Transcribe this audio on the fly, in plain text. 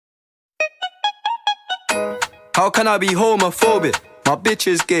How can I be homophobic? My bitch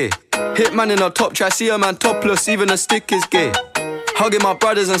is gay. Hitman in a top try, see a man topless, even a stick is gay. Hugging my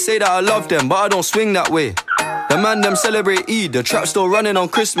brothers and say that I love them, but I don't swing that way. The man them celebrate Eid, the trap still running on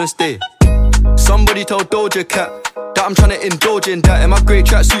Christmas Day. Somebody told Doja Cat that I'm trying to indulge in that. In my great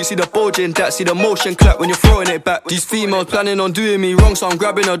tracksuit, see the bulge in that. See the motion clap when you're throwing it back. These females planning on doing me wrong, so I'm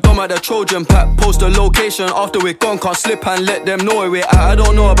grabbing a dom at the Trojan pack. Post the location after we're gone, can't slip and let them know where we're at. I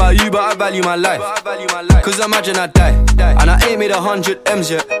don't know about you, but I value my life. Cause imagine I die, and I ain't made 100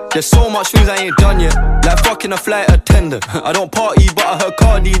 M's yet. There's so much things I ain't done yet, like fucking a flight attendant. I don't party, but I heard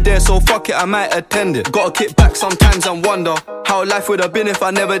Cardi there, so fuck it, I might attend it. Gotta kick back sometimes and wonder how life would have been if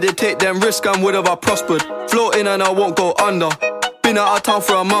I never did take them risks, and would have I prospered. Floating and I won't go under. Been out of town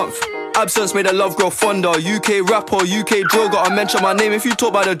for a month, absence made the love grow fonder. UK rapper, UK drill, gotta mention my name if you talk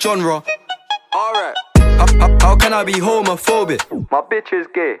about the genre. Alright, how can I be homophobic? My bitch is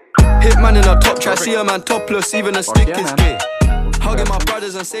gay. Hitman in a top try, see a man topless, even a stick is gay. Hugging my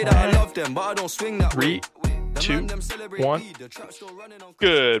brothers and say that I love them, but I don't swing that way. 3, 2, 1.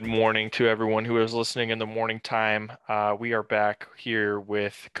 Good morning to everyone who is listening in the morning time. We are back here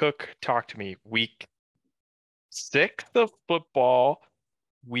with Cook Talk to Me, week 6 of football,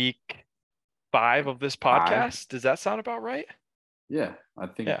 week 5 of this podcast. Does that sound about right? Yeah, I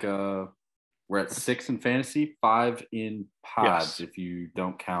think we're at 6 in fantasy, 5 in pods, if you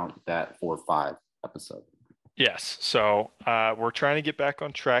don't count that 4-5 episode. Yes, so we're trying to get back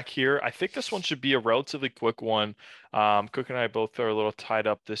on track here. I think this one should be a relatively quick one. Cook and I both are a little tied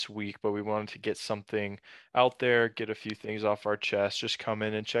up this week, but we wanted to get something out there, get a few things off our chest, just come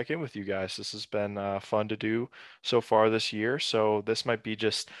in and check in with you guys. This has been fun to do so far this year, so this might be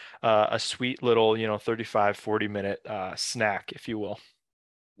just a sweet little, 35, 40-minute snack, if you will.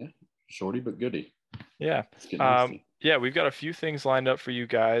 Yeah, shorty but goody. Yeah. Yeah, we've got a few things lined up for you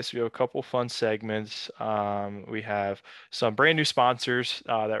guys. We have a couple fun segments. We have some brand new sponsors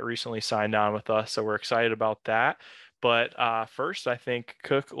that recently signed on with us, so we're excited about that. But first, I think,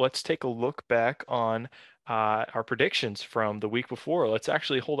 Cook, let's take a look back on our predictions from the week before. Let's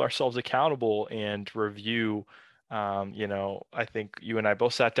actually hold ourselves accountable and review. I think you and I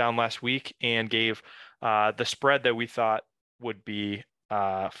both sat down last week and gave the spread that we thought would be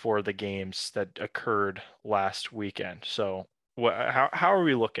for the games that occurred last weekend. So how are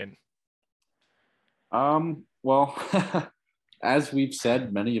we looking? Well, as we've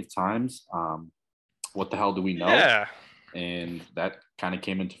said many of times, what the hell do we know? Yeah. And that kind of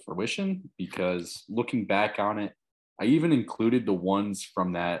came into fruition because looking back on it, I even included the ones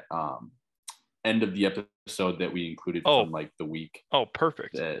from that end of the episode that we included from like the week. Oh,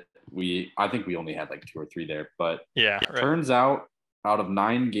 perfect. That I think we only had like 2 or 3 there, but yeah, turns out of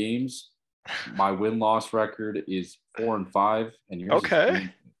 9 games, my win-loss record is 4-5, and yours okay.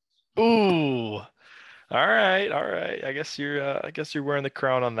 Is Ooh, all right. I guess you're wearing the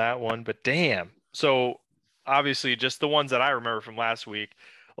crown on that one. But damn. So obviously, just the ones that I remember from last week.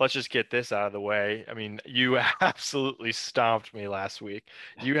 Let's just get this out of the way. I mean, you absolutely stomped me last week.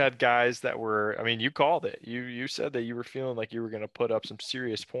 You had guys that were, I mean, you called it. You said that you were feeling like you were going to put up some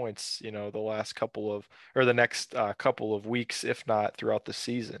serious points, the next couple of weeks, if not throughout the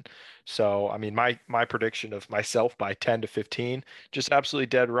season. So, I mean, my prediction of myself by 10 to 15, just absolutely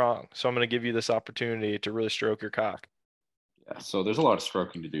dead wrong. So I'm going to give you this opportunity to really stroke your cock. Yeah, so there's a lot of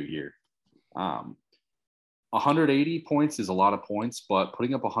stroking to do here. 180 points is a lot of points, but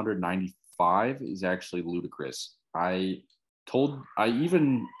putting up 195 is actually ludicrous. I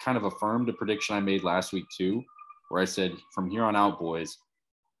even kind of affirmed a prediction I made last week too, where I said, from here on out, boys,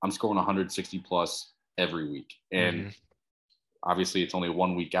 I'm scoring 160 plus every week. And obviously it's only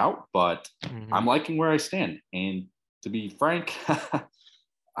 1 week out, but I'm liking where I stand. And to be frank,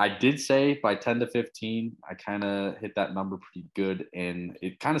 I did say by 10 to 15, I kind of hit that number pretty good. And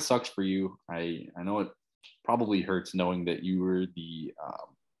it kind of sucks for you. I know it probably hurts knowing that you were the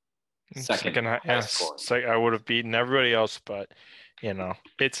second I would have beaten everybody else, but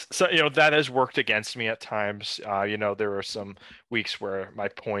it's so that has worked against me at times. There are some weeks where my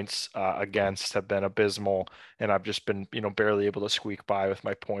points against have been abysmal, and I've just been barely able to squeak by with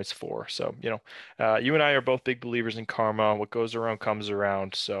my points for. So you and I are both big believers in karma. What goes around comes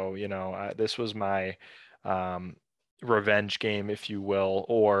around. So this was my revenge game, if you will,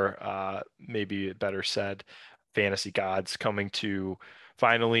 or maybe better said, fantasy gods coming to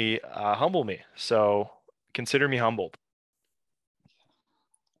finally humble me. So consider me humbled.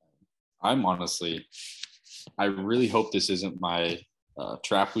 I really hope this isn't my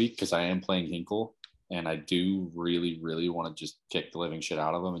trap week, because I am playing Hinkle, and I do really, really want to just kick the living shit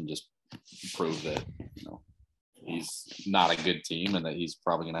out of him and just prove that he's not a good team and that he's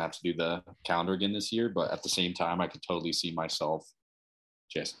probably going to have to do the calendar again this year. But at the same time, I could totally see myself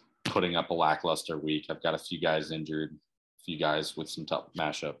just putting up a lackluster week. I've got a few guys injured, a few guys with some tough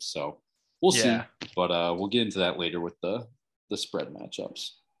matchups. So we'll see. But we'll get into that later with the spread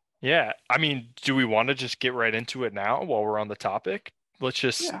matchups. Yeah. I mean, do we want to just get right into it now while we're on the topic? Let's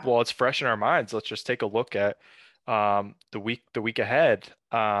just, while it's fresh in our minds, let's just take a look at the week ahead.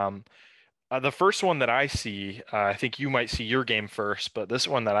 The first one that I see, I think you might see your game first, but this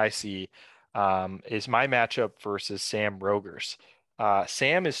one that I see is my matchup versus Sam Rogers.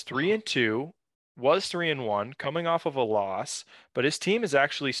 Sam is 3-2, was 3-1, coming off of a loss, but his team is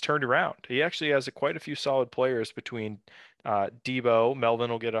actually turned around. He actually has quite a few solid players between Debo. Melvin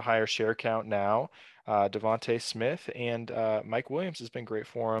will get a higher share count now. Devontae Smith and Mike Williams has been great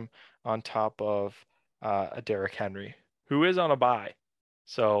for him on top of a Derrick Henry, who is on a bye.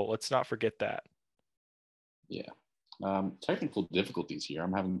 So let's not forget that. Yeah. Technical difficulties here.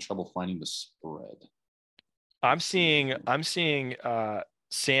 I'm having trouble finding the spread. I'm seeing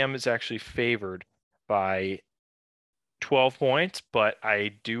Sam is actually favored by 12 points, but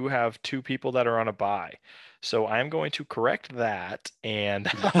I do have two people that are on a bye. So I'm going to correct that, and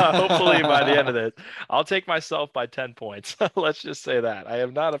hopefully by the end of this, I'll take myself by 10 points. Let's just say that. I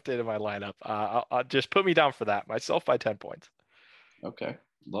have not updated my lineup. I'll just put me down for that. Myself by 10 points. Okay.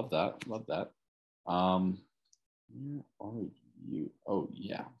 Love that. Where are you? Oh,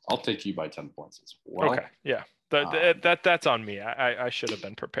 yeah. I'll take you by 10 points as well. Okay. Yeah. That's on me. I should have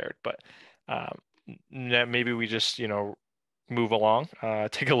been prepared, but maybe we just, move along.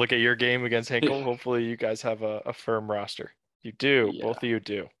 Take a look at your game against Hinkle. Hopefully you guys have a firm roster. You do. Yeah. Both of you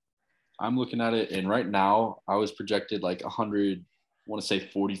do. I'm looking at it, and right now I was projected like 100, I want to say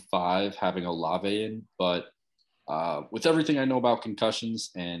 45 having Olave in, but with everything I know about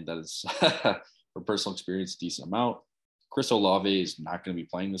concussions, and that is from personal experience, a decent amount, Chris Olave is not going to be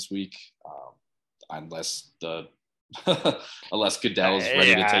playing this week unless unless Goodell is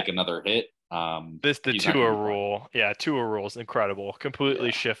ready to take another hit. The Tua rule, Tua rule is incredible.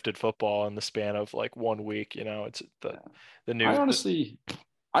 Completely shifted football in the span of like 1 week. It's the new.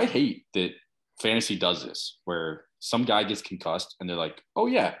 I hate that fantasy does this, where some guy gets concussed and they're like, "Oh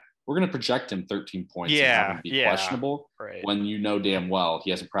yeah, we're going to project him 13 points and have him be questionable," when you know damn well he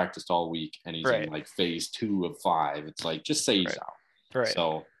hasn't practiced all week and he's in like phase 2 of 5. It's like, just say he's out. Right.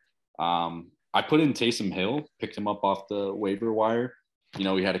 So I put in Taysom Hill, picked him up off the waiver wire. He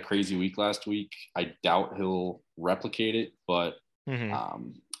had a crazy week last week. I doubt he'll replicate it, but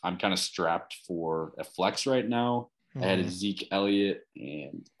I'm kind of strapped for a flex right now. I had a Zeke Elliott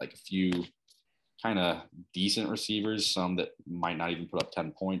and like a few kind of decent receivers, some that might not even put up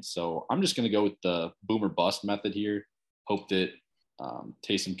 10 points. So I'm just going to go with the boomer bust method here. Hope that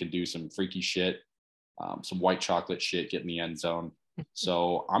Taysom can do some freaky shit, some white chocolate shit, get in the end zone.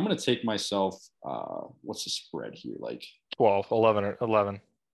 So I'm going to take myself, what's the spread here? Like 12, 11, or 11.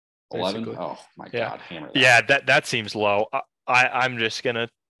 11? Oh my God. Hammer that. Yeah, that seems low. I'm going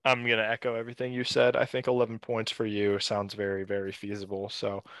to echo everything you said. I think 11 points for you sounds very, very feasible.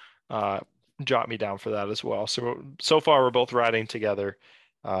 So jot me down for that as well. So far we're both riding together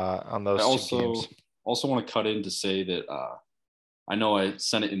on those two games. Also want to cut in to say that I know I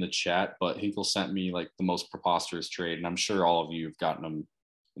sent it in the chat, but Hinkle sent me like the most preposterous trade, and I'm sure all of you have gotten them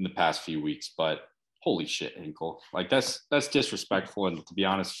in the past few weeks, but holy shit, Hinkle. Like that's disrespectful, and to be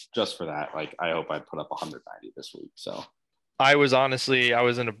honest, just for that, like I hope I put up 190 this week. So I was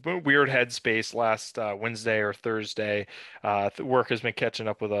in a weird headspace last Wednesday or Thursday. Work has been catching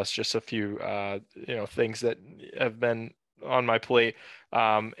up with us. Just a few, things that have been on my plate.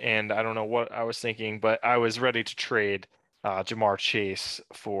 And I don't know what I was thinking, but I was ready to trade Jamar Chase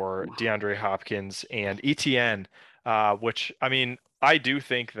for DeAndre Hopkins and ETN, which, I mean, I do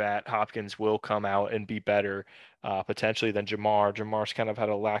think that Hopkins will come out and be better potentially than Jamar. Jamar's kind of had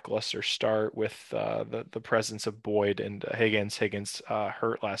a lackluster start with the presence of Boyd and Higgins. Higgins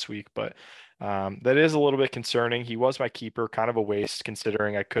hurt last week, but that is a little bit concerning. He was my keeper, kind of a waste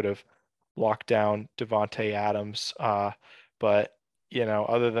considering I could have locked down Devontae Adams. But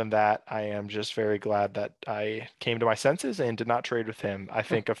other than that, I am just very glad that I came to my senses and did not trade with him. I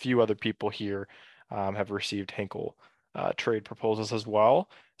think a few other people here have received Hinkle trade proposals as well.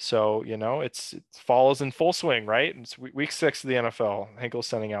 So, it's fall is in full swing, right? It's week 6 of the NFL. Hinkle's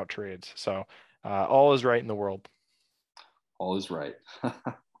sending out trades. So all is right in the world. All is right.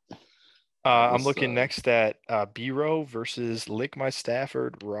 I'm looking next at B-Row versus Lick My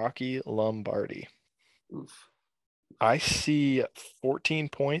Stafford, Rocky Lombardi. Oof. I see 14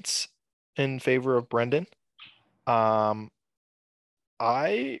 points in favor of Brendan. I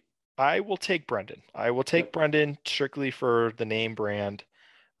I will take Brendan. I will take Brendan strictly for the name brand.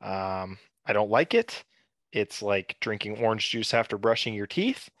 I don't like it. It's like drinking orange juice after brushing your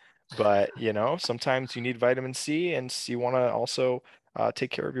teeth, but sometimes you need vitamin C and you want to also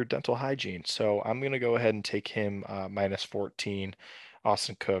take care of your dental hygiene. So I'm going to go ahead and take him minus 14.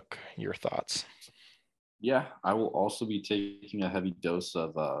 Austin Cook, your thoughts? Yeah, I will also be taking a heavy dose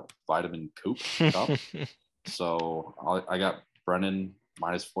of vitamin Coop cup. So I got Brennan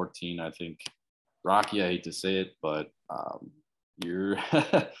minus 14. I think Rocky, I hate to say it, but your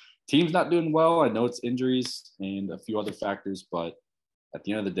team's not doing well. I know it's injuries and a few other factors, but at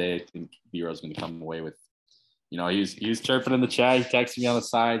the end of the day, I think B-Row's going to come away with, he was chirping in the chat. He texted me on the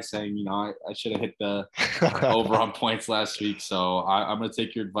side saying, I should have hit the over on points last week. So I'm going to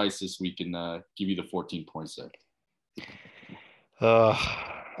take your advice this week and give you the 14 points there.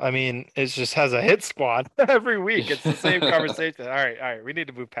 I mean, it just has a hit squad every week. It's the same conversation. All right. We need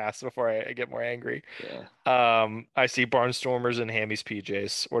to move past before I get more angry. Yeah. I see Barnstormers and Hammy's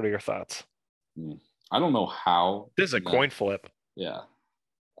PJs. What are your thoughts? I don't know how. This is a coin flip. Yeah.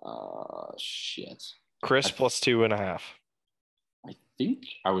 Shit. Chris plus 2.5. I think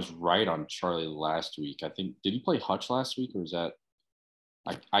I was right on Charlie last week. Did he play Hutch last week or was that?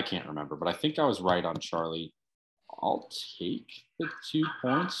 I can't remember, but I think I was right on Charlie. I'll take the 2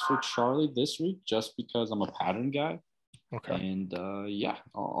 points for Charlie this week just because I'm a pattern guy. Okay. And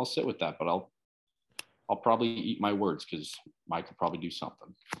I'll sit with that, but I'll probably eat my words because Mike will probably do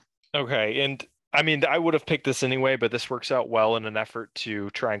something. Okay. And I mean, I would have picked this anyway, but this works out well in an effort to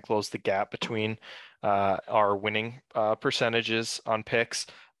try and close the gap between our winning percentages on picks.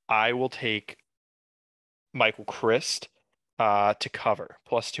 I will take Michael Christ to cover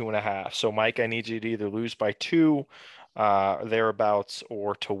plus 2.5. So Mike, I need you to either lose by 2 thereabouts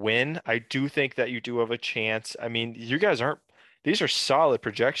or to win. I do think that you do have a chance. I mean, these are solid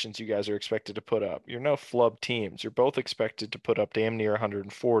projections you guys are expected to put up. You're no flub teams. You're both expected to put up damn near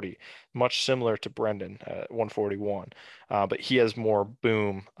 140, much similar to Brendan at 141. But he has more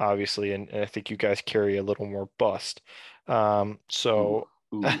boom, obviously, and I think you guys carry a little more bust. Ooh.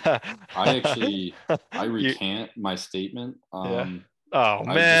 I recant my statement. Yeah. Oh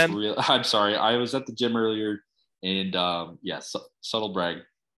man. I'm sorry. I was at the gym earlier and subtle brag,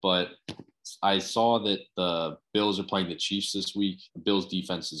 but I saw that the Bills are playing the Chiefs this week. The Bills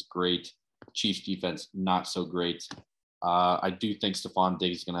defense is great. Chiefs defense, not so great. I do think Stephon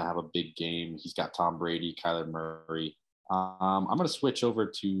Diggs is going to have a big game. He's got Tom Brady, Kyler Murray. I'm going to switch over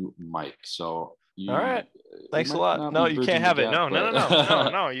to Mike. So all right. Thanks a lot. No, you can't have it. No,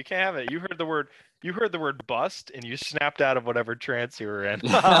 you can't have it. You heard the word bust and you snapped out of whatever trance you were in.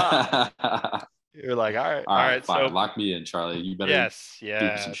 You're like, all right. Fine. So lock me in, Charlie. You better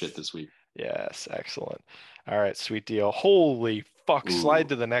do some shit this week. Yes, excellent. All right, sweet deal. Holy fuck! Ooh. Slide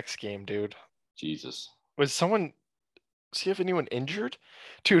to the next game, dude. Jesus. Does he have anyone injured?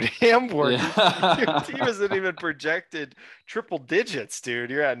 Dude, Hamburg, your team isn't even projected triple digits, dude.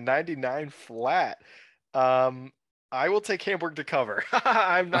 You're at 99 flat. I will take Hamburg to cover.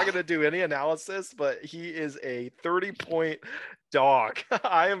 I'm not going to do any analysis, but he is a 30-point dog.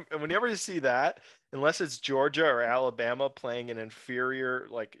 Whenever you see that, unless it's Georgia or Alabama playing an inferior,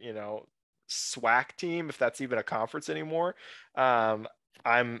 SWAC team, if that's even a conference anymore, I'm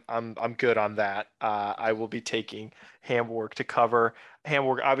good on that. I will be taking Hamburg to cover.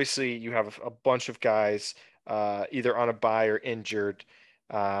 Hamburg, obviously, you have a bunch of guys either on a bye or injured.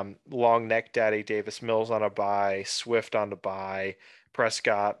 Long neck daddy Davis Mills on a bye, Swift on a bye,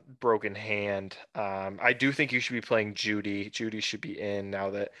 Prescott broken hand. I do think you should be playing Judy. Judy should be in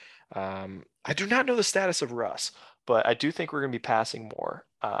now that I do not know the status of Russ, but I do think we're going to be passing more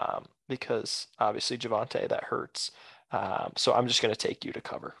because obviously Javonte, that hurts. So I'm just going to take you to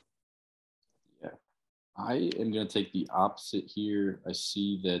cover. Yeah, I am going to take the opposite here. I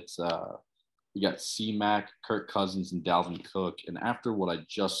see that we got C-Mac, Kirk Cousins, and Dalvin Cook. And after what I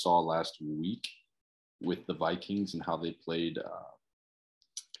just saw last week with the Vikings and how they played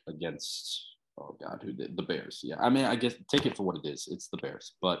against, the Bears. Yeah, I mean, I guess take it for what it is. It's the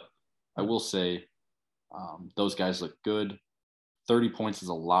Bears. But I will say those guys look good. 30 points is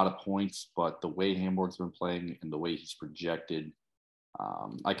a lot of points, but the way Hamburg's been playing and the way he's projected,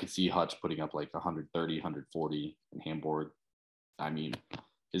 I could see Hutch putting up like 130, 140 in Hamburg. I mean,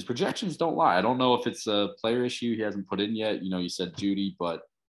 his projections don't lie. I don't know if it's a player issue he hasn't put in yet. You said Judy, but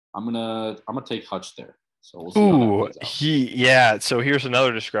I'm gonna take Hutch there. So we'll see how that plays out. So here's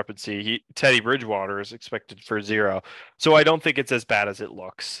another discrepancy. Teddy Bridgewater is expected for 0. So I don't think it's as bad as it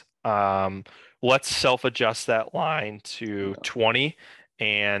looks. Let's self-adjust that line to 20.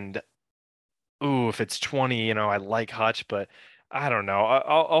 And if it's 20, I like Hutch, but I don't know.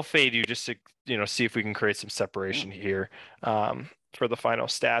 I'll fade you just to see if we can create some separation here. For the final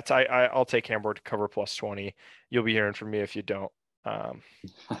stats, I'll take Hamburg to cover +20. You'll be hearing from me if you don't. Um,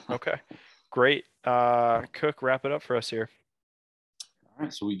 okay, great. Cook, wrap it up for us here. All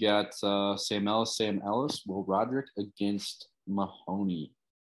right, so we got Sam Ellis, Will Roderick against Mahoney.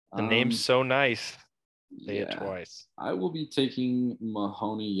 The name's so nice. Say it Yeah, twice. I will be taking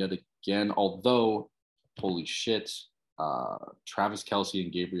Mahoney yet again, although, holy shit, Travis Kelce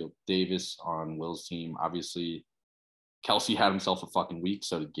and Gabriel Davis on Will's team. Obviously, Kelce had himself a fucking week,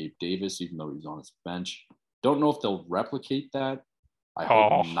 so did Gabe Davis, even though he was on his bench. Don't know if they'll replicate that. I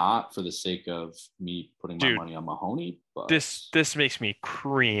hope not, for the sake of me putting my money on Mahoney. But this makes me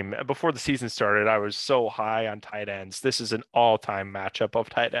cream. Before the season started, I was so high on tight ends. This is an all-time matchup of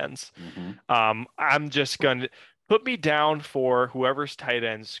tight ends. Mm-hmm. I'm just gonna put me down for whoever's tight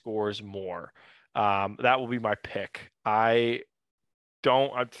end scores more. That will be my pick. I'd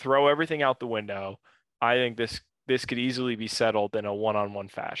throw everything out the window. I think this could easily be settled in a one-on-one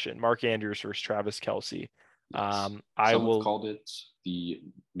fashion. Mark Andrews versus Travis Kelce. Yes. I Some will have called it the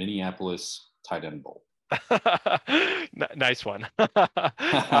Minneapolis Tight End Bowl. Nice one.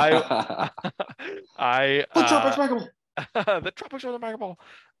 I the Tropics Mega Bowl. The Tropics are the Mega Bowl.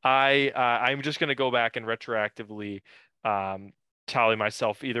 I'm just gonna go back and retroactively tally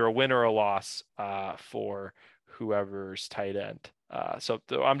myself either a win or a loss for whoever's tight end. So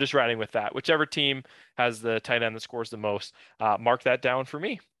I'm just riding with that. Whichever team has the tight end that scores the most, mark that down for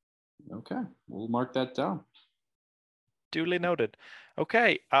me. Okay, we'll mark that down. Duly noted.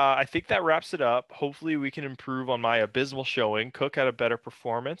 Okay, I think that wraps it up. Hopefully we can improve on my abysmal showing. Cook had a better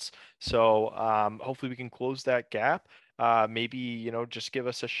performance, so hopefully we can close that gap. Maybe just give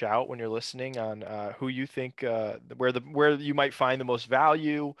us a shout when you're listening on who you think where you might find the most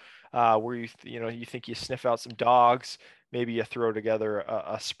value, where you think you sniff out some dogs. Maybe you throw together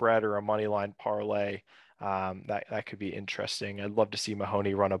a spread or a money line parlay. That could be interesting. I'd love to see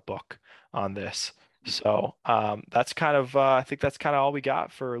Mahoney run a book on this. So that's kind of I think that's kind of all we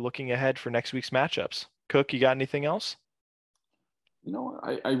got for looking ahead for next week's matchups. Cook, you got anything else?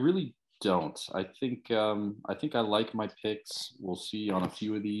 I really don't. I think I like my picks. We'll see on a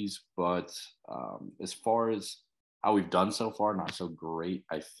few of these, but as far as how we've done so far, not so great.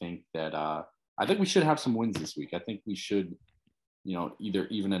 I think we should have some wins this week. I think we should, either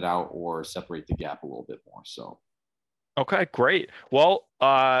even it out or separate the gap a little bit more. So. Okay, great. Well,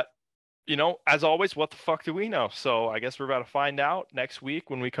 as always, what the fuck do we know? So I guess we're about to find out next week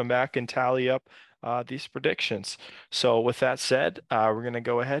when we come back and tally up these predictions. So with that said, we're going to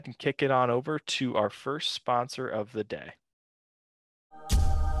go ahead and kick it on over to our first sponsor of the day.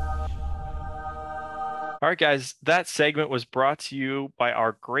 All right, guys, that segment was brought to you by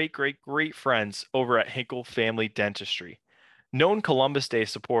our great, great, great friends over at Hinkle Family Dentistry. Known Columbus Day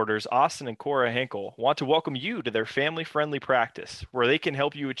supporters Austin and Cora Hinkle want to welcome you to their family-friendly practice, where they can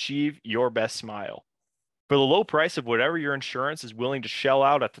help you achieve your best smile. For the low price of whatever your insurance is willing to shell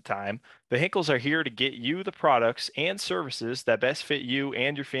out at the time, the Hinkles are here to get you the products and services that best fit you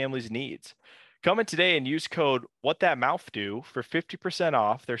and your family's needs. Come in today and use code WhatThatMouthDo for 50%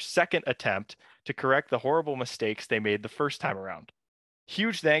 off their second attempt to correct the horrible mistakes they made the first time around.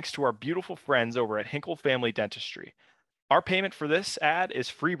 Huge thanks to our beautiful friends over at Hinkle Family Dentistry. Our payment for this ad is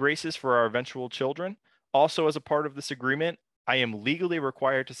free braces for our eventual children. Also, as a part of this agreement, I am legally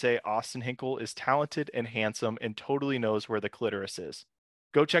required to say Austin Hinkle is talented and handsome and totally knows where the clitoris is.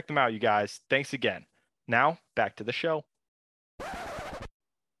 Go check them out, you guys. Thanks again. Now, back to the show.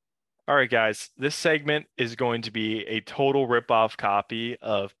 All right, guys, this segment is going to be a total rip-off copy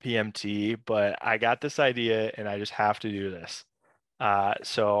of PMT, but I got this idea and I just have to do this.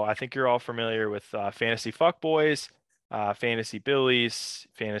 So I think you're all familiar with Fantasy Fuckboys, Fantasy Billies,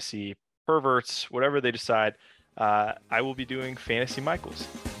 Fantasy Perverts, whatever they decide. I will be doing Fantasy Michaels.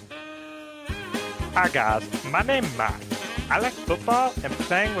 Hi guys, my name is Mike. I like football and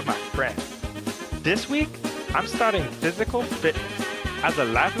playing with my friends. This week, I'm starting physical fitness. As a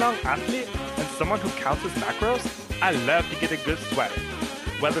lifelong athlete and someone who counts his macros, I love to get a good sweat.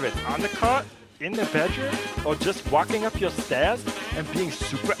 Whether it's on the court, in the bedroom, or just walking up your stairs and being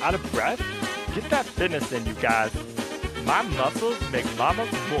super out of breath, get that fitness in, you guys. My muscles make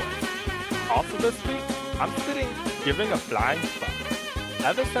mamas moist. Also this week, I'm giving a flying fuck.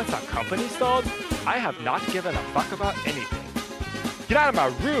 Ever since our company sold, I have not given a fuck about anything. Get out of my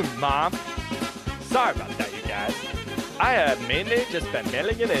room, Mom! Sorry about that, you guys. I have mainly just been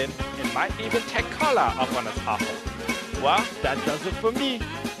mailing it in and might even take collar up on his awful. Well, that does it for me.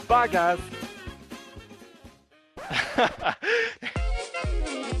 Bye, guys.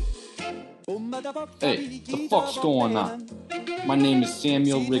 Hey, the fuck's going on? My name is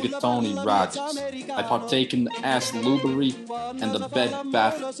Samuel Rigatoni Rogers. I partake in the ass lubery and the bed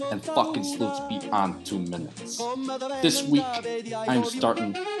bath and fucking sleuths beyond 2 minutes. This week, I'm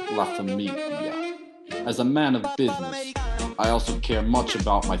starting La Familia. As a man of business, I also care much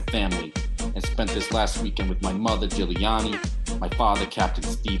about my family and spent this last weekend with my mother Giuliani, my father Captain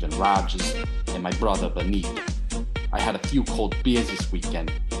Stephen Rogers, and my brother Benito. I had a few cold beers this weekend,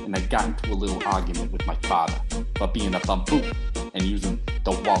 and I got into a little argument with my father about being a bamboo and using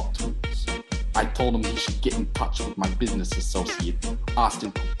the wall tools. I told him he should get in touch with my business associate,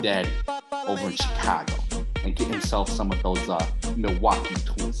 Austin Daddy, over in Chicago, and get himself some of those Milwaukee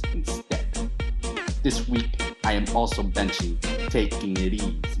tools instead. This week, I am also benching Taking It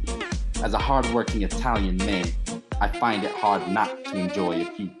Easy. As a hardworking Italian man, I find it hard not to enjoy a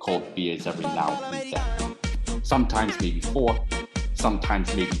few cold beers every now and then. Sometimes maybe 4,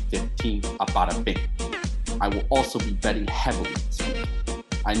 sometimes maybe 15, about a bit. I will also be betting heavily this week.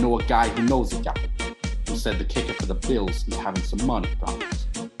 I know a guy who knows a guy who said the kicker for the Bills is having some money problems.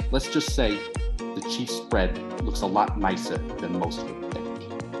 Let's just say the Chiefs spread looks a lot nicer than most would think.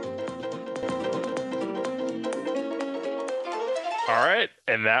 All right,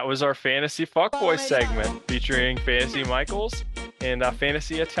 and that was our Fantasy Fuckboy segment featuring Fantasy Michaels and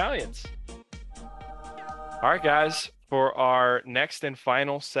Fantasy Italians. All right, guys, for our next and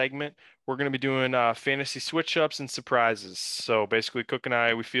final segment, we're going to be doing fantasy switch-ups and surprises. So basically, Cook and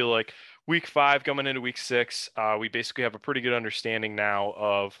I, we feel like week 5 coming into week 6, we basically have a pretty good understanding now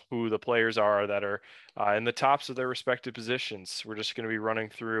of who the players are that are in the tops of their respective positions. We're just going to be running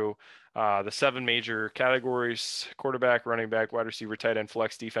through the 7 major categories: quarterback, running back, wide receiver, tight end,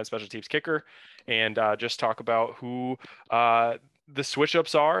 flex, defense, special teams, kicker, and just talk about who the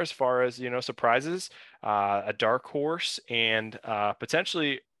switch-ups are as far as, surprises, a dark horse, and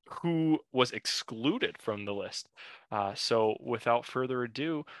potentially who was excluded from the list. So without further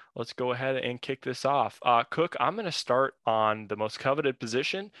ado, let's go ahead and kick this off. Cook, I'm going to start on the most coveted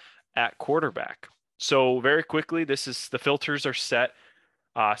position at quarterback. So very quickly, the filters are set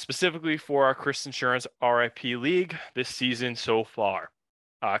specifically for our Chris Insurance RIP League this season so far.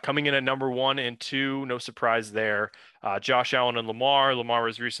 Coming in at number 1 and 2, no surprise there. Josh Allen and Lamar. Lamar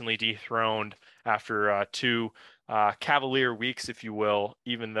was recently dethroned after 2 cavalier weeks, if you will,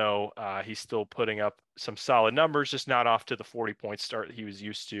 even though he's still putting up some solid numbers, just not off to the 40-point start that he was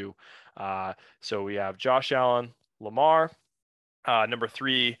used to. So we have Josh Allen, Lamar. Number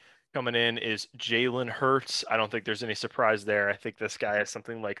 3 coming in is Jalen Hurts. I don't think there's any surprise there. I think this guy has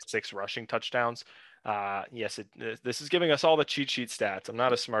something like 6 rushing touchdowns. Yes, this is giving us all the cheat sheet stats. I'm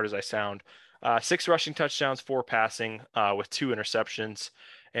not as smart as I sound. 6 rushing touchdowns, 4 passing, with 2 interceptions.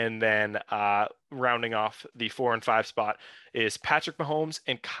 And then rounding off the 4 and 5 spot is Patrick Mahomes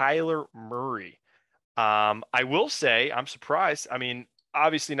and Kyler Murray. I will say I'm surprised. I mean,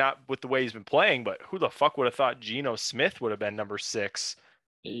 obviously not with the way he's been playing, but who the fuck would have thought Geno Smith would have been number 6?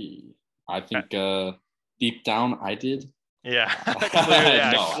 Hey, I think deep down I did. Yeah, clearly.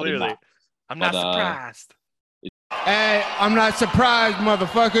 Yeah, No, clearly. I'm not surprised. Hey, I'm not surprised,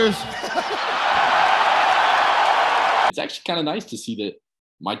 motherfuckers. It's actually kind of nice to see that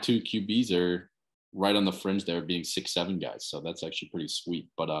my 2 QBs are right on the fringe there, being 6'7" guys. So that's actually pretty sweet.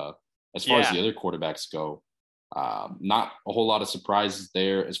 But as far as the other quarterbacks go, not a whole lot of surprises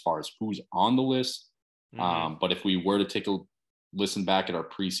there as far as who's on the list. But if we were to take a listen back at our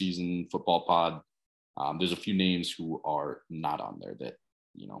preseason football pod, there's a few names who are not on there that,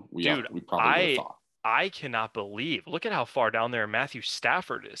 we probably would have thought. I cannot believe. Look at how far down there Matthew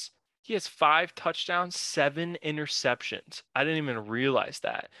Stafford is. He has 5 touchdowns, 7 interceptions. I didn't even realize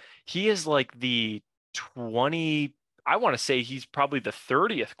that. He is like the 20, I want to say he's probably the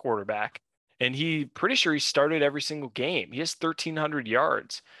 30th quarterback, and pretty sure he started every single game. He has 1,300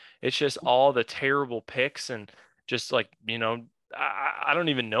 yards. It's just all the terrible picks and just like, I don't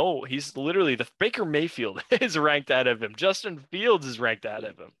even know. He's literally Baker Mayfield is ranked out of him. Justin Fields is ranked out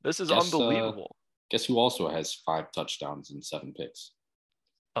of him. This is unbelievable. Guess who also has 5 touchdowns and 7 picks?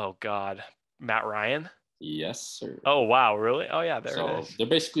 Oh God, Matt Ryan. Yes, sir. Oh wow, really? Oh yeah, there it is. They're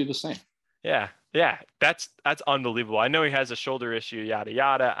basically the same. Yeah, that's unbelievable. I know he has a shoulder issue, yada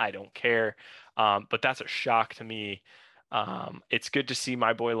yada. I don't care, but that's a shock to me. It's good to see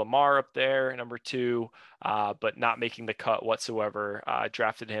my boy Lamar up there, number 2, but not making the cut whatsoever. I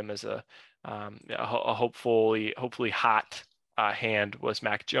drafted him as a hopefully hot hand was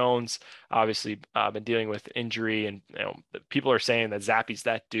Mac Jones. Obviously, been dealing with injury, and people are saying that Zappy's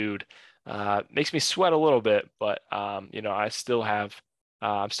that dude. Makes me sweat a little bit, but I still have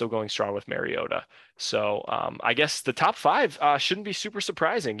I'm still going strong with Mariota. So I guess the top five shouldn't be super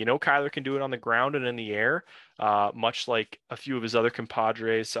surprising. Kyler can do it on the ground and in the air, much like a few of his other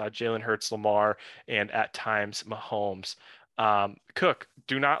compadres, Jalen Hurts, Lamar, and at times Mahomes. Cook,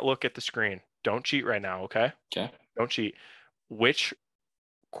 do not look at the screen. Don't cheat right now, okay? Okay. Don't cheat. Which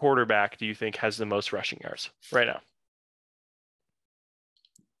quarterback do you think has the most rushing yards right now?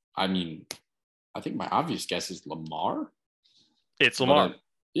 I mean, I think my obvious guess is Lamar. It's Lamar.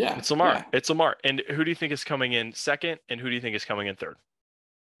 Yeah. It's Lamar. Yeah. It's Lamar. And who do you think is coming in second? And who do you think is coming in third?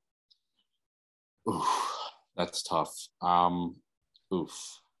 Oof, that's tough.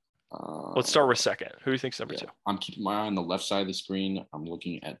 Let's start with second. Who do you think's number two? I'm keeping my eye on the left side of the screen. I'm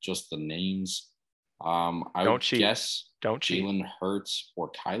looking at just the names. I Don't would cheat. guess Don't cheat. Jalen Hurts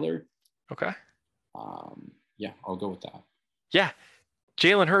or Kyler. Okay. Yeah, I'll go with that. Yeah.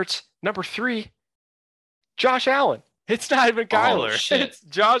 Jalen Hurts. Number three, Josh Allen. It's not even Kyler. It's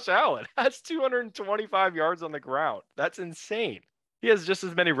Josh Allen. That's 225 yards on the ground. That's insane. He has just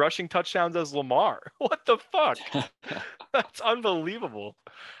as many rushing touchdowns as Lamar. What the fuck? That's unbelievable.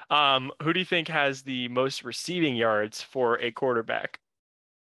 Who do you think has the most receiving yards for a quarterback?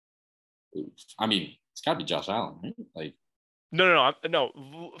 I mean, it's got to be Josh Allen, right? Like,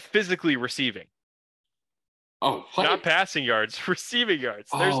 no. Physically receiving. Oh, what? Not passing yards, receiving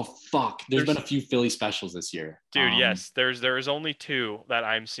yards. Fuck. There's been a few Philly specials this year. Dude, yes. There's only two that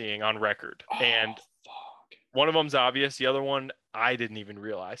I'm seeing on record. And fuck. One of them's obvious. The other one, I didn't even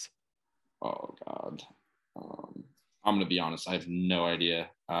realize. Oh, God. I'm going to be honest. I have no idea.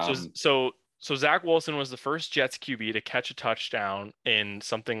 So Zach Wilson was the first Jets QB to catch a touchdown in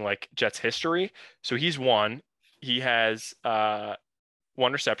something like Jets history. So he's one. He has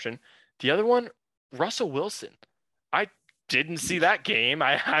one reception. The other one, Russell Wilson. I didn't see that game.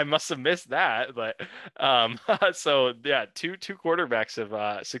 I must have missed that. But so yeah, two quarterbacks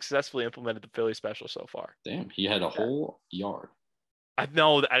have successfully implemented the Philly special so far. Damn, he had a whole yard. I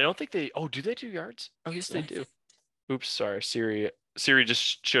don't think they. Oh, do they do yards? Oh, yes, they do. Oops, sorry, Siri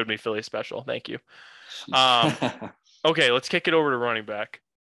just showed me Philly special. Thank you. Okay, let's kick it over to running back.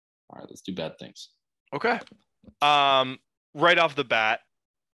 All right, let's do bad things. Okay. Right off the bat,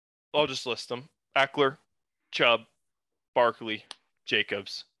 I'll just list them: Eckler, Chubb, Barkley,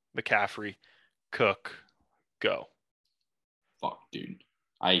 Jacobs, McCaffrey, Cook. Go. Fuck, dude.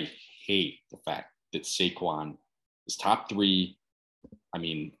 I hate the fact that Saquon is top three. I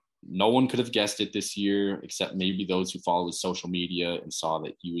mean, no one could have guessed it this year, except maybe those who follow his social media and saw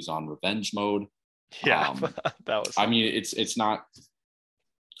that he was on revenge mode. Yeah, that was. I mean, it's not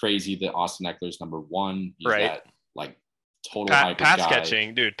crazy that Austin Eckler's number one. He's right. That, like, total hype pass guy.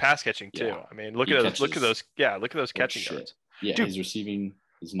 catching, dude. Pass catching too. Yeah. I mean, look at those. Yeah, look at those catching yards. Yeah, dude, his receiving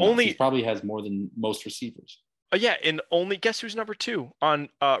is nuts. Only he probably has more than most receivers. Yeah, and only guess who's number two on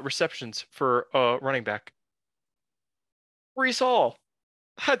receptions for running back? Breece Hall.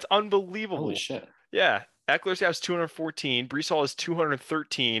 That's unbelievable. Holy shit. Yeah. Eckler's has 214. Breece Hall has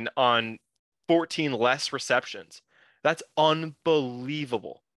 213 on 14 less receptions. That's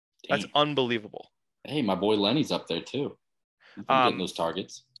unbelievable. Dang. That's unbelievable. Hey, my boy Lenny's up there too. He's getting those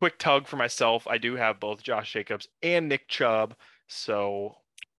targets. Quick tug for myself. I do have both Josh Jacobs and Nick Chubb. So,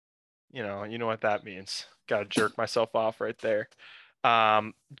 you know what that means. Got to jerk myself off right there.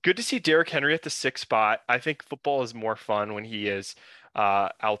 Good to see Derrick Henry at the 6th spot. I think football is more fun when he is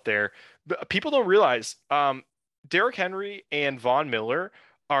out there. But people don't realize Derrick Henry and Von Miller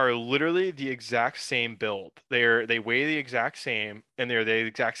are literally the exact same build. They weigh the exact same and they're the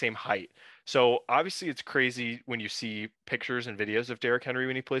exact same height. So obviously it's crazy when you see pictures and videos of Derrick Henry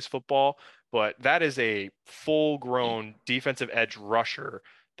when he plays football, but that is a full-grown defensive edge rusher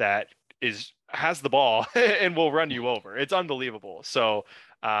that has the ball and will run you over. It's unbelievable. So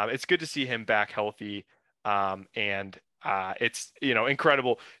it's good to see him back healthy. And it's,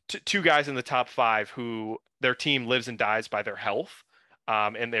 incredible. Two guys in the top 5 who their team lives and dies by their health.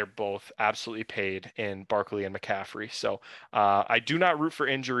 And they're both absolutely paid in Barkley and McCaffrey. So I do not root for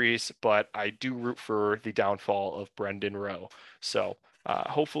injuries, but I do root for the downfall of Brendan Rowe. So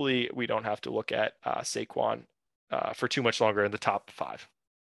hopefully we don't have to look at Saquon for too much longer in the top 5.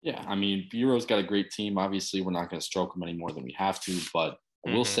 Yeah, I mean, Bureau's got a great team. Obviously, we're not going to stroke him any more than we have to. But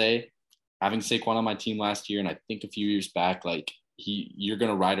I will say, having Saquon on my team last year, and I think a few years back, like you're going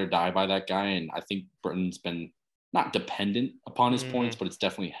to ride or die by that guy. And I think Brendan's been not dependent upon his points, but it's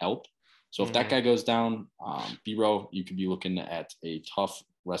definitely helped. So if that guy goes down, Bureau, you could be looking at a tough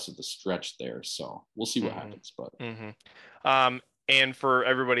rest of the stretch there. So we'll see what happens. But and for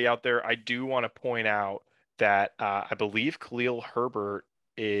everybody out there, I do want to point out that I believe Khalil Herbert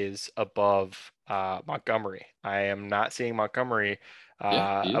is above Montgomery. I am not seeing Montgomery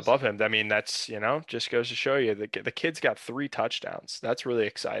Yeah, he is. above him. I mean, that's, just goes to show you the kid's got 3 touchdowns. That's really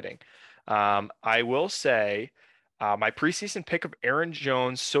exciting. I will say my preseason pick of Aaron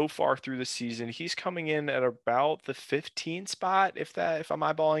Jones so far through the season, he's coming in at about the 15 spot, if I'm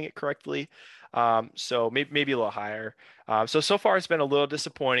eyeballing it correctly. So maybe a little higher. So far it's been a little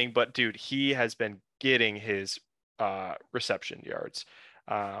disappointing, but dude, he has been getting his reception yards.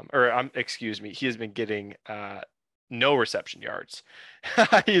 Excuse me, he has been getting no reception yards.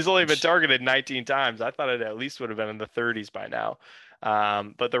 He's only been targeted 19 times. I thought it at least would have been in the 30s by now.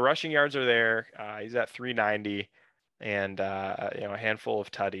 But the rushing yards are there. He's at 390 and a handful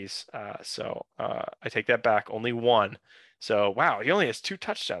of tutties. So I take that back. Only one. So wow, he only has 2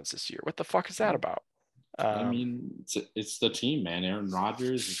 touchdowns this year. What the fuck is that about? I mean, it's the team, man. Aaron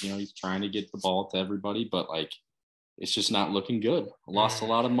Rodgers, he's trying to get the ball to everybody, but like, it's just not looking good. I lost a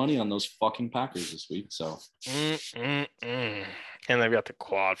lot of money on those fucking Packers this week. So, and they've got the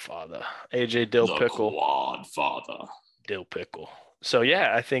quad father, AJ Dill Pickle. Quad father, Dill Pickle. So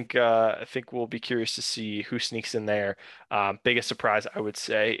yeah, I think we'll be curious to see who sneaks in there. Biggest surprise I would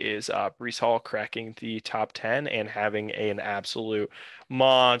say is Breece Hall cracking the top 10 and having an absolute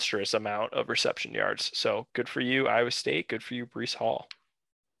monstrous amount of reception yards. So good for you, Iowa State. Good for you, Breece Hall.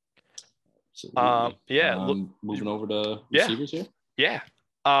 Absolutely. Moving over to receivers here. Yeah.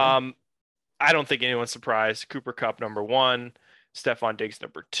 I don't think anyone's surprised. Cooper Kupp number 1, Stephon Diggs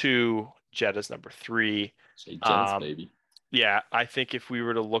number 2, Jetta's number 3. Say Jettas, baby. Yeah, I think if we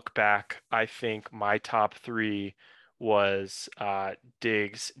were to look back, I think my top 3 was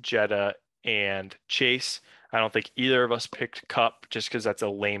Diggs, Jetta, and Chase. I don't think either of us picked Kupp just because that's a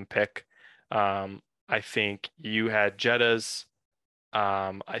lame pick. I think you had Jetta's.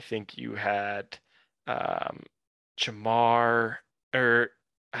 I think you had Jamar, or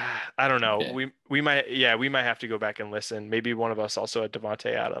I don't know. Okay. We might have to go back and listen. Maybe one of us also had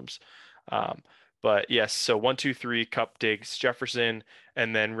Devontae Adams. But yes, so 1, 2, 3, Kupp, Diggs, Jefferson,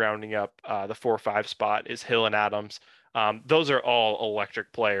 and then rounding up the 4 or 5 spot is Hill and Adams. Those are all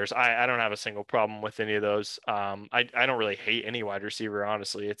electric players. I don't have a single problem with any of those. I don't really hate any wide receiver,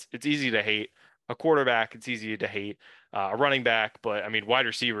 honestly. It's easy to hate a quarterback. It's easy to hate a running back, but I mean wide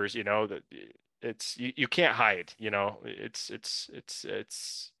receivers, that it's you can't hide. It's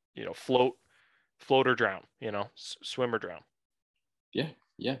float or drown. Swim or drown.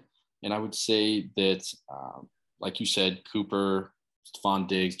 Yeah. And I would say that, like you said, Cooper, Stephon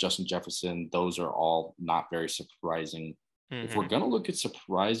Diggs, Justin Jefferson, those are all not very surprising. Mm-hmm. If we're going to look at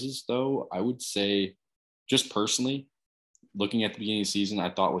surprises, though, I would say just personally, looking at the beginning of the season,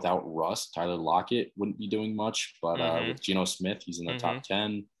 I thought without Russ, Tyler Lockett wouldn't be doing much. But with Geno Smith, he's in the top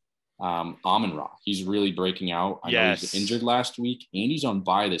 10. Amon-Ra, he's really breaking out. I know he's injured last week and he's on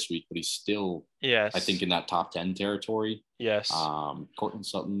bye this week, but he's still, I think, in that top 10 territory. Cortland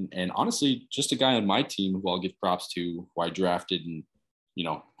Sutton, and honestly, just a guy on my team who I'll give props to, who I drafted and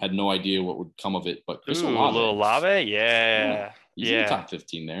had no idea what would come of it. But Chris Olave, he's in the top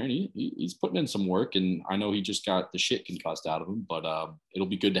 15 there, and he's putting in some work. And I know he just got the shit concussed out of him, but it'll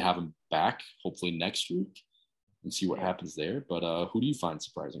be good to have him back hopefully next week and see what happens there. But who do you find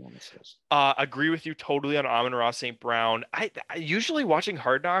surprising on this list? Agree with you totally on Amon-Ra St. Brown. I usually watching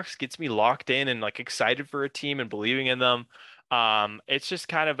Hard Knocks gets me locked in and like excited for a team and believing in them. It's just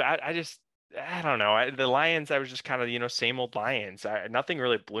kind of I don't know. The Lions, I was just kind of same old Lions. Nothing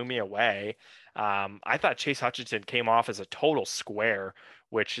really blew me away. I thought Chase Hutchinson came off as a total square,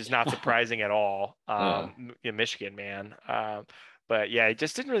 which is not surprising at all. In Michigan, man. But yeah, it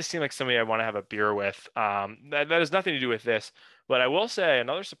just didn't really seem like somebody I want to have a beer with. That has nothing to do with this. But I will say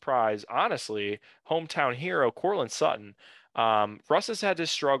another surprise, honestly, hometown hero, Cortland Sutton. Russ has had his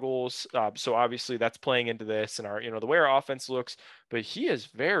struggles. So obviously that's playing into this and our, the way our offense looks, but he is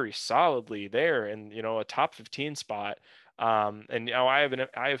very solidly there in, a top 15 spot. And I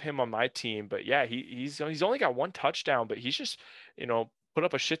have him on my team, but yeah, he's only got 1 touchdown, but he's just, put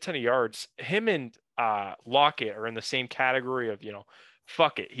up a shit ton of yards. Him and Lockett are in the same category of,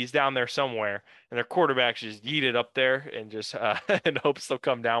 fuck it, he's down there somewhere, and their quarterbacks just yeet it up there and just and hopes they'll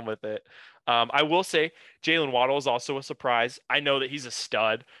come down with it. I will say Jalen Waddle is also a surprise. I know that he's a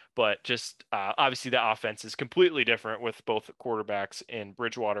stud, but just obviously the offense is completely different with both quarterbacks in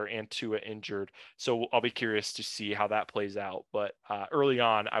Bridgewater and Tua injured. So I'll be curious to see how that plays out. But early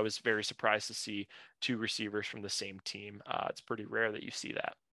on, I was very surprised to see 2 receivers from the same team. It's pretty rare that you see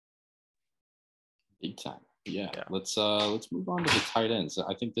that. Big time. Yeah. Let's move on to the tight ends.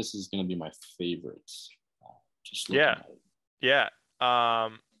 I think this is going to be my favorite.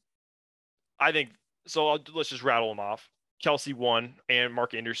 I think so. Let's just rattle them off. Kelsey 1, and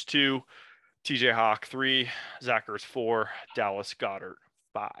Mark Andrews 2, TJ Hawk 3, Zach Ertz 4, Dallas Goedert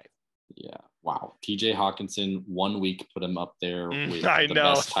 5. Yeah. Wow. TJ Hawkinson 1 week put him up there with I the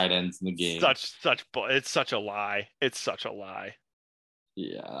know. best tight ends in the game. It's such a lie. It's such a lie.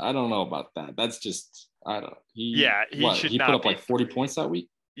 Yeah, I don't know about that. That's just I don't. He should not put up be like 40 30. points that week.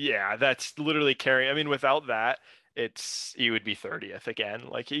 Yeah, that's literally carrying. I mean, without that, he would be 30th again.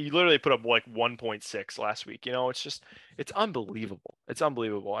 Like he literally put up like 1.6 last week. It's unbelievable. It's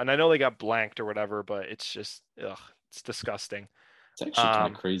unbelievable. And I know they got blanked or whatever, but it's just it's disgusting. It's actually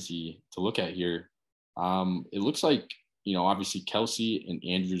kind of crazy to look at here. It looks like, obviously Kelsey and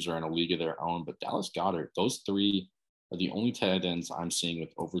Andrews are in a league of their own, but Dallas Goedert, those three are the only tight ends I'm seeing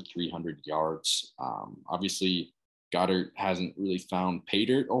with over 300 yards. Obviously, Goddard hasn't really found pay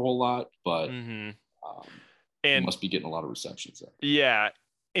dirt a whole lot, but he must be getting a lot of receptions there. Yeah,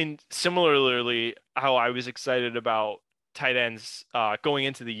 and similarly, how I was excited about tight ends going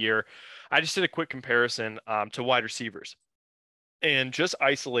into the year, I just did a quick comparison to wide receivers and just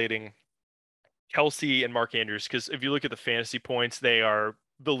isolating Kelsey and Mark Andrews, because if you look at the fantasy points, they are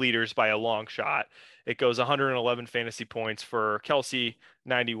the leaders by a long shot. It goes 111 fantasy points for Kelsey,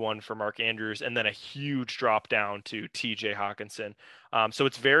 91 for Mark Andrews, and then a huge drop down to TJ Hawkinson. So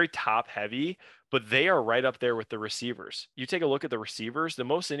it's very top heavy, but they are right up there with the receivers. You take a look at the receivers, the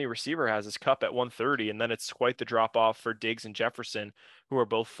most any receiver has is Cup at 130, and then it's quite the drop off for Diggs and Jefferson, who are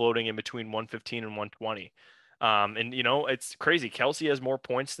both floating in between 115 and 120. And it's crazy. Kelsey has more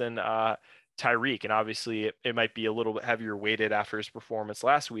points than Tyreek, and obviously it might be a little bit heavier weighted after his performance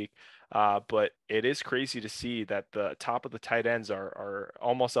last week, but it is crazy to see that the top of the tight ends are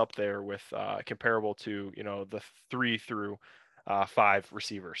almost up there with comparable to the 3 through 5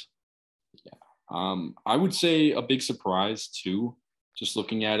 receivers. Yeah, I would say a big surprise too. Just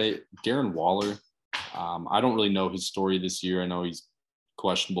looking at it, Darren Waller. I don't really know his story this year. I know he's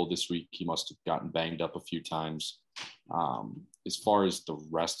questionable this week. He must have gotten banged up a few times. As far as the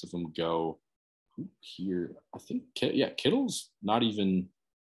rest of them go, here, I think, Kittle's not even,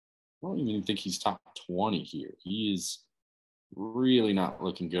 I don't even think he's top 20 here. He is really not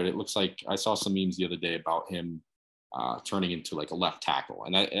looking good. It looks like I saw some memes the other day about him turning into like a left tackle,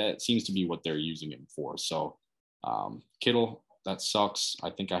 and that seems to be what they're using him for. So Kittle, that sucks. I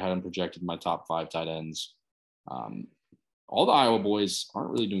think I had him projected in my top 5 tight ends. All the Iowa boys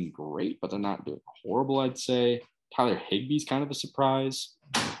aren't really doing great, but they're not doing horrible, I'd say. Tyler Higbee's kind of a surprise.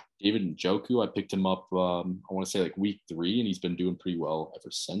 David Njoku, I picked him up, I want to say like week 3, and he's been doing pretty well ever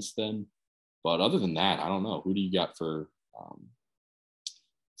since then. But other than that, I don't know. Who do you got for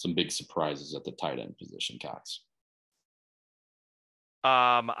some big surprises at the tight end position, Cox?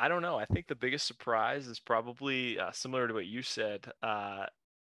 I don't know. I think the biggest surprise is probably similar to what you said.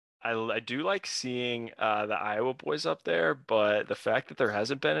 I do like seeing the Iowa boys up there, but the fact that there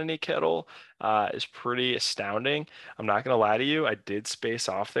hasn't been any Kittle is pretty astounding. I'm not going to lie to you. I did space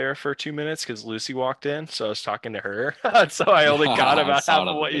off there for 2 minutes because Lucy walked in, so I was talking to her. So I only got about half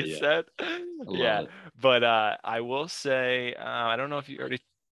of what you said. Yeah, but I will say, I don't know if you already.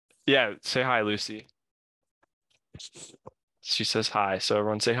 Yeah, say hi, Lucy. She says hi, so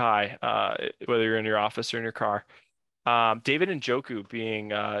everyone say hi, whether you're in your office or in your car. David Njoku being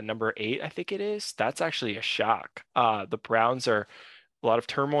number 8, I think it is. That's actually a shock. The Browns are a lot of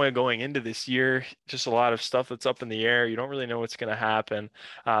turmoil going into this year, just a lot of stuff that's up in the air. You don't really know what's going to happen.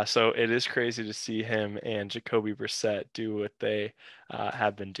 So it is crazy to see him and Jacoby Brissett do what they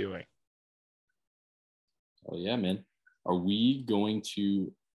have been doing. Oh, yeah, man. Are we going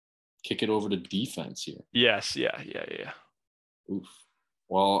to kick it over to defense here? Yes, yeah. Oof.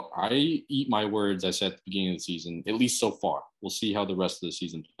 Well, I eat my words, I said at the beginning of the season, at least so far. We'll see how the rest of the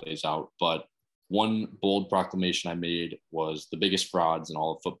season plays out. But one bold proclamation I made was the biggest frauds in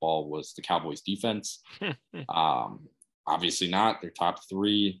all of football was the Cowboys defense. Obviously not. They're top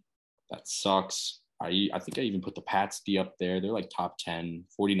 3. That sucks. I think I even put the Pats D up there. They're like top 10.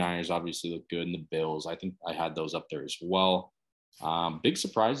 49ers obviously look good, and the Bills, I think I had those up there as well. Big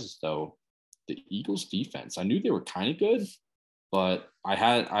surprises, though. The Eagles defense. I knew they were kind of good, but I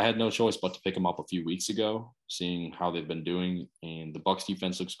had no choice but to pick them up a few weeks ago, seeing how they've been doing, and the Bucs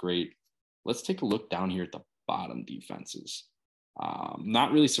defense looks great. Let's take a look down here at the bottom defenses.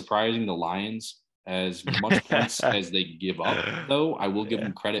 Not really surprising, the Lions, as much points as they give up, though. I will give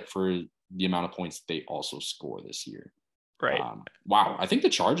them credit for the amount of points they also score this year. Right. Wow. I think the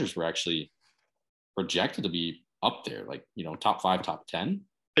Chargers were actually projected to be up there, like, top 5, top 10.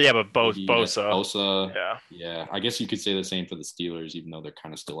 Yeah, but Bosa. Bosa. Yeah. I guess you could say the same for the Steelers, even though they're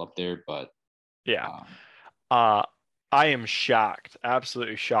kind of still up there. But yeah. I am shocked,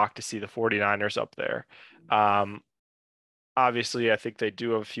 absolutely shocked to see the 49ers up there. Obviously, I think they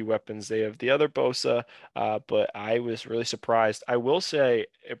do have a few weapons. They have the other Bosa, but I was really surprised. I will say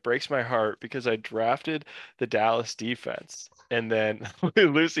it breaks my heart because I drafted the Dallas defense. And then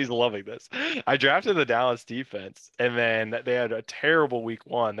Lucy's loving this. I drafted the Dallas defense, and then they had a terrible week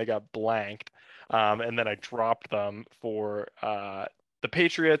one. They got blanked. And then I dropped them for the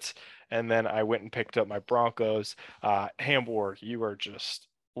Patriots, and then I went and picked up my Broncos. Hamburg, you are just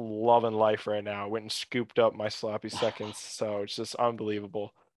loving life right now. Went and scooped up my sloppy seconds, so it's just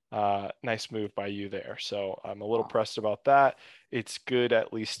unbelievable. Nice move by you there. So I'm a little Wow. pressed about that. It's good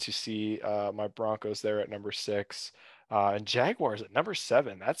at least to see my Broncos there at number 6, and Jaguars at number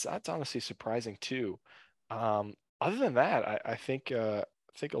 7. That's honestly surprising too. Other than that, I think a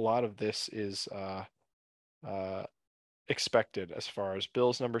lot of this is uh, expected as far as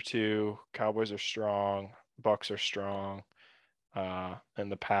Bills number 2, Cowboys are strong, Bucks are strong,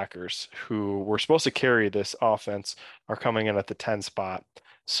 and the Packers, who were supposed to carry this offense, are coming in at the 10 spot.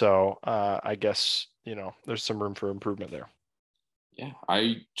 So I guess, there's some room for improvement there. Yeah,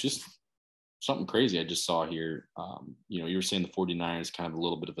 something crazy I just saw here. You were saying the 49ers kind of a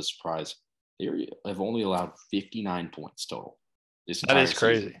little bit of a surprise. They have only allowed 59 points total this That entire is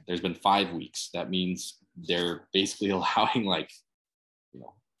crazy. season. There's been 5 weeks. That means they're basically allowing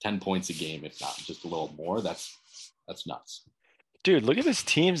 10 points a game, if not just a little more. That's nuts. Dude, look at these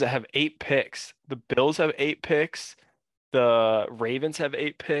teams that have 8 picks. The Bills have 8 picks. The Ravens have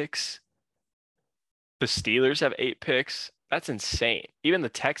 8 picks. The Steelers have 8 picks. That's insane. Even the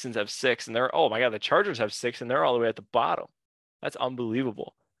Texans have 6, and oh my God, the Chargers have 6, and they're all the way at the bottom. That's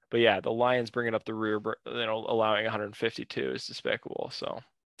unbelievable. But yeah, the Lions bringing up the rear, allowing 152 is despicable. So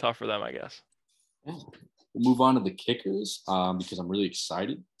tough for them, I guess. Yeah. We'll move on to the kickers because I'm really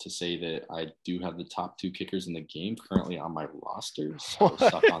excited to say that I do have the top 2 kickers in the game currently on my roster. So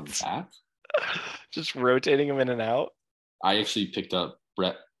suck on that. Just rotating them in and out. I actually picked up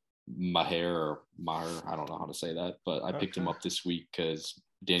Brett Maher or Maher. I don't know how to say that, but I picked him up this week because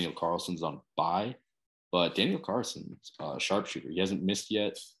Daniel Carlson's on bye. But Daniel Carlson's a sharpshooter. He hasn't missed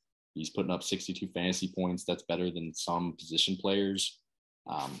yet. He's putting up 62 fantasy points. That's better than some position players,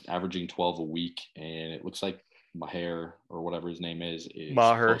 averaging 12 a week. And it looks like Maher or whatever his name is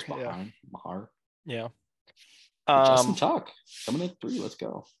Maher, close behind. yeah. Maher. Yeah. Justin Tuck coming in 3. Let's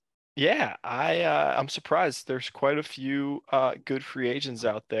go. Yeah, I'm surprised. There's quite a few good free agents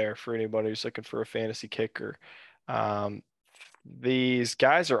out there for anybody who's looking for a fantasy kicker. Um, these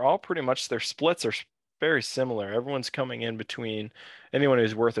guys are all pretty much, their splits are very similar. Everyone's coming in between, anyone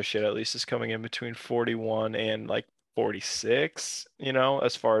who's worth a shit at least is coming in between 41 and like 46,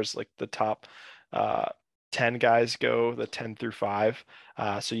 as far as like the top 10 guys go, the 10 through 5.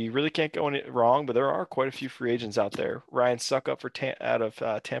 So you really can't go wrong, but there are quite a few free agents out there. Ryan Suckup out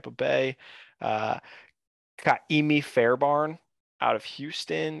of Tampa Bay, Kaimi Fairbarn out of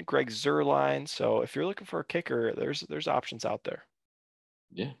Houston, Greg Zuerlein. So if you're looking for a kicker, there's options out there.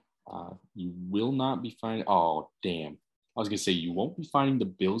 Yeah. You will not be finding. Oh, damn. I was going to say, you won't be finding the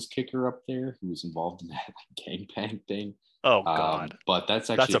Bills kicker up there who was involved in that gangbang thing. Oh, God. But that's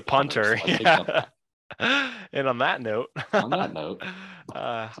a punter. So yeah. And on that note,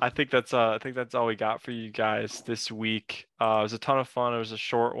 I think that's all we got for you guys this week. It was a ton of fun. It was a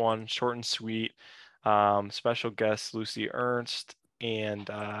short one, short and sweet. Special guest Lucy Ernst, and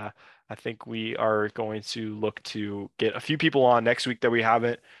I think we are going to look to get a few people on next week that we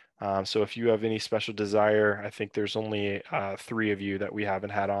haven't. So if you have any special desire, I think there's only 3 of you that we haven't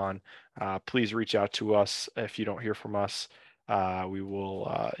had on. Please reach out to us if you don't hear from us. We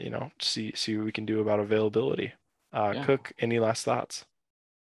will, see what we can do about availability. Cook, any last thoughts?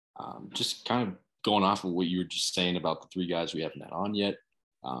 Just kind of going off of what you were just saying about the 3 guys we haven't had on yet.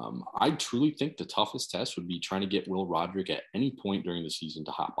 I truly think the toughest test would be trying to get Will Roderick at any point during the season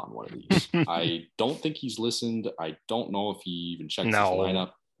to hop on one of these. I don't think he's listened. I don't know if he even checks his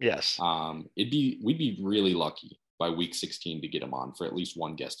lineup. Yes. We'd be really lucky by week 16 to get him on for at least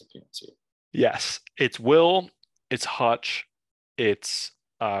one guest appearance here. Yes, it's Will, it's Hutch, it's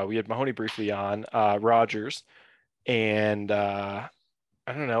we had Mahoney briefly on, Rogers, and I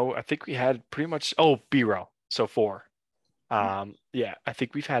don't know. I think we had pretty much B-row, so 4. Yeah, I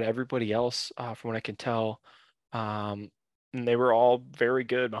think we've had everybody else from what I can tell. And they were all very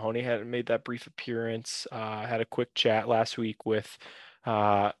good. Mahoney had made that brief appearance. Had a quick chat last week with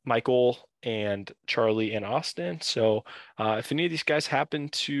Michael and Charlie and Austin. So if any of these guys happen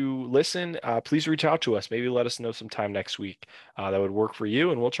to listen, please reach out to us. Maybe let us know sometime next week that would work for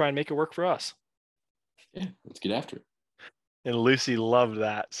you, and we'll try and make it work for us. Yeah, let's get after it. And Lucy loved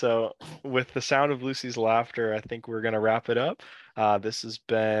that. So with the sound of Lucy's laughter, I think we're going to wrap it up. This has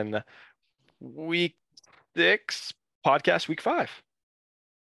been week 6, podcast week 5.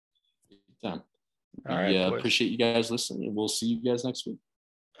 All right, appreciate you guys listening, and we'll see you guys next week.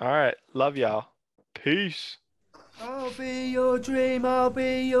 All right. Love y'all. Peace. I'll be your dream, I'll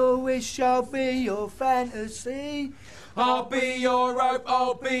be your wish, I'll be your fantasy. I'll be your hope,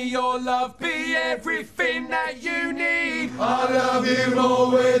 I'll be your love, be everything that you need. I love you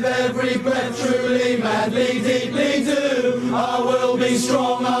more with every breath, truly, madly, deeply do. I will be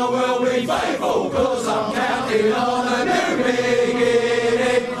strong, I will be faithful, cause I'm counting on a new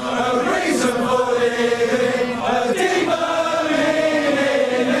beginning, a reason for living, a deeper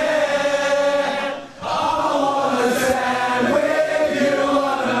meaning. I wanna stand with you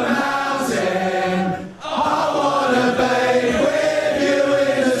on a mountain. I wanna bathe with you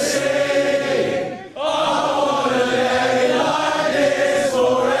in the sea. I wanna lay like this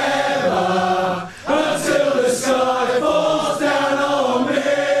forever until the sky falls down on me.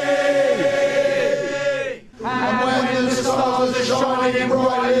 And when the stars are shining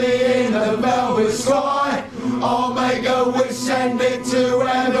brightly in the velvet sky, I'll make a wish, send it to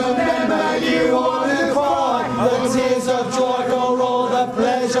heaven, then make you wanna cry. The tears of joy for all the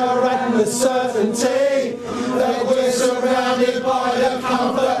pleasure and the certainty that we're surrounded by the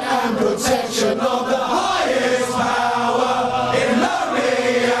comfort and protection of the highest power. In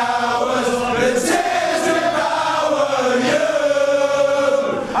lonely hours, the tears devour you.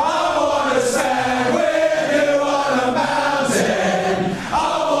 I wanna stand with you on a mountain. I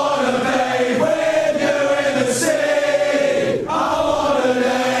wanna bathe with you in the sea. I wanna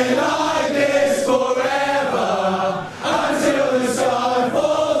lay like this forever until the sky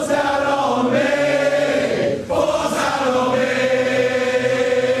falls down on me. Falls down on me.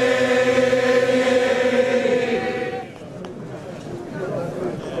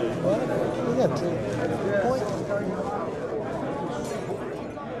 We got